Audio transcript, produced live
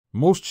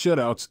Most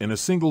shutouts in a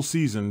single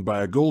season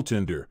by a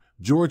goaltender.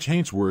 George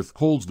Hainsworth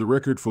holds the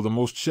record for the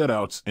most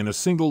shutouts in a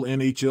single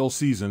NHL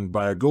season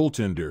by a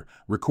goaltender,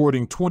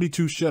 recording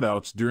 22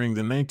 shutouts during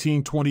the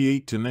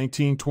 1928 to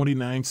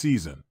 1929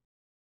 season.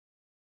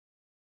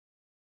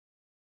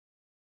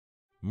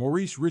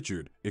 Maurice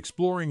Richard,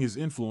 exploring his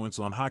influence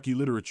on hockey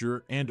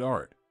literature and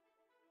art.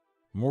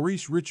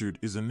 Maurice Richard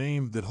is a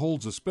name that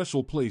holds a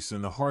special place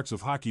in the hearts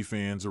of hockey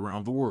fans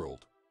around the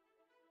world.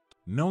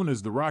 Known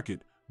as the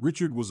Rocket,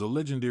 Richard was a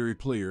legendary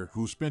player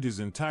who spent his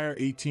entire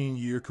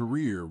 18-year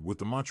career with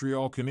the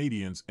Montreal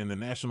Canadiens in the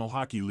National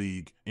Hockey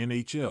League,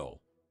 NHL.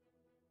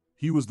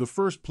 He was the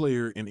first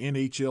player in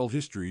NHL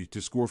history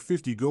to score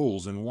 50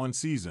 goals in one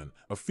season,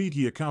 a feat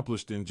he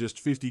accomplished in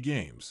just 50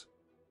 games.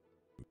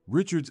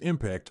 Richard's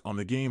impact on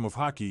the game of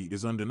hockey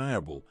is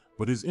undeniable,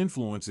 but his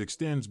influence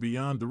extends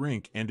beyond the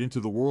rink and into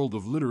the world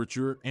of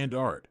literature and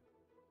art.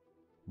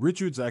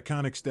 Richard's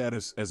iconic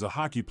status as a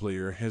hockey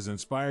player has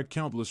inspired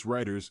countless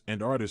writers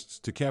and artists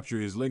to capture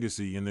his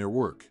legacy in their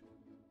work.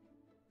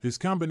 His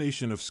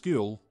combination of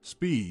skill,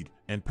 speed,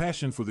 and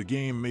passion for the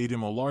game made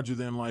him a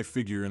larger-than-life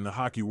figure in the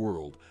hockey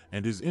world,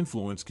 and his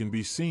influence can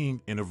be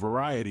seen in a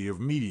variety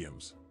of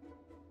mediums.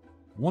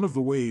 One of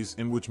the ways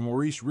in which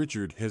Maurice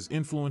Richard has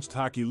influenced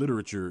hockey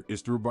literature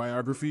is through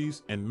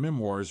biographies and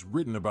memoirs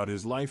written about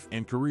his life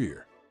and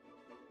career.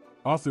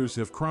 Authors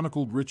have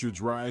chronicled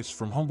Richard's rise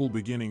from humble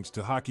beginnings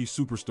to hockey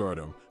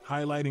superstardom,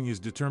 highlighting his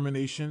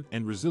determination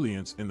and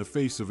resilience in the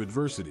face of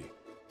adversity.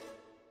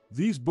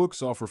 These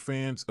books offer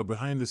fans a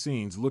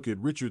behind-the-scenes look at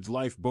Richard's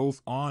life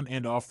both on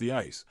and off the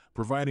ice,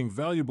 providing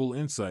valuable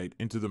insight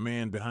into the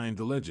man behind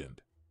the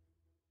legend.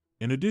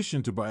 In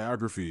addition to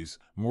biographies,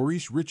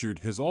 Maurice Richard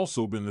has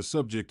also been the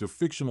subject of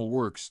fictional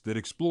works that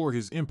explore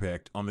his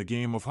impact on the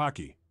game of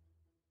hockey.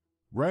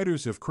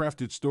 Writers have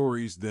crafted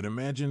stories that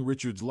imagine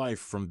Richard's life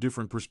from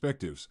different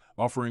perspectives,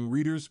 offering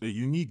readers a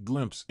unique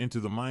glimpse into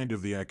the mind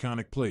of the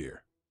iconic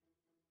player.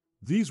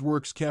 These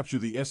works capture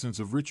the essence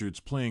of Richard's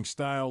playing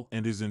style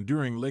and his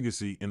enduring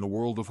legacy in the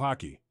world of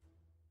hockey.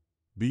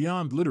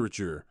 Beyond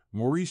literature,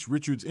 Maurice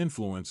Richard's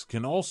influence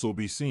can also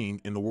be seen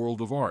in the world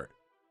of art.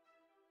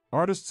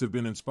 Artists have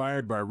been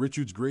inspired by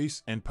Richard's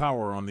grace and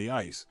power on the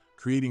ice,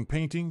 creating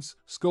paintings,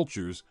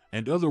 sculptures,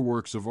 and other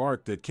works of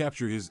art that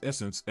capture his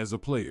essence as a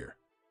player.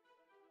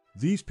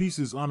 These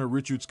pieces honor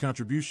Richard's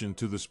contribution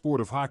to the sport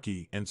of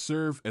hockey and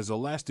serve as a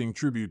lasting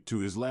tribute to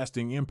his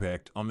lasting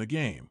impact on the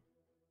game.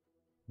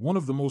 One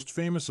of the most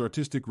famous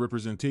artistic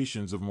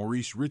representations of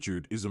Maurice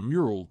Richard is a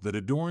mural that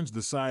adorns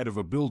the side of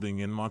a building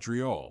in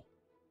Montreal.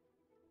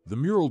 The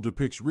mural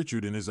depicts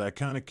Richard in his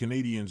iconic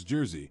Canadiens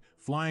jersey,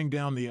 flying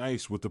down the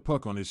ice with the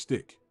puck on his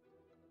stick.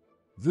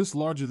 This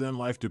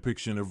larger-than-life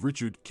depiction of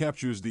Richard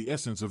captures the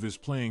essence of his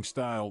playing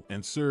style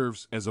and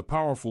serves as a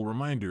powerful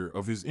reminder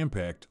of his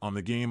impact on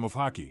the game of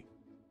hockey.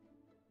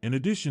 In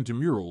addition to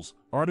murals,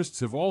 artists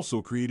have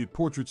also created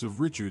portraits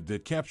of Richard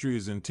that capture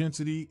his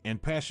intensity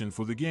and passion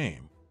for the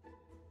game.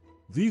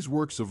 These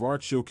works of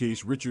art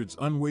showcase Richard's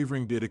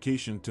unwavering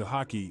dedication to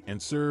hockey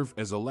and serve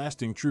as a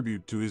lasting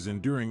tribute to his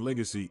enduring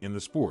legacy in the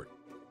sport.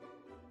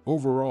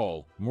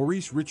 Overall,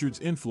 Maurice Richard's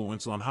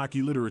influence on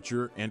hockey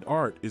literature and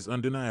art is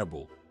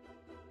undeniable.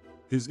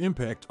 His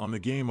impact on the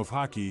game of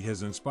hockey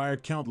has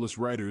inspired countless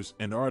writers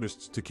and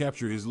artists to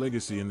capture his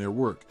legacy in their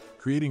work,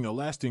 creating a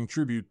lasting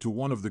tribute to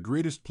one of the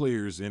greatest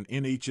players in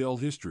NHL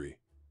history.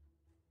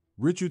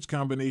 Richard's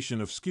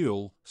combination of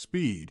skill,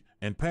 speed,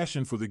 and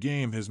passion for the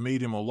game has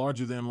made him a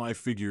larger-than-life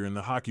figure in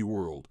the hockey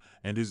world,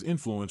 and his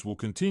influence will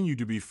continue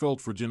to be felt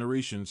for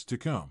generations to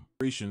come.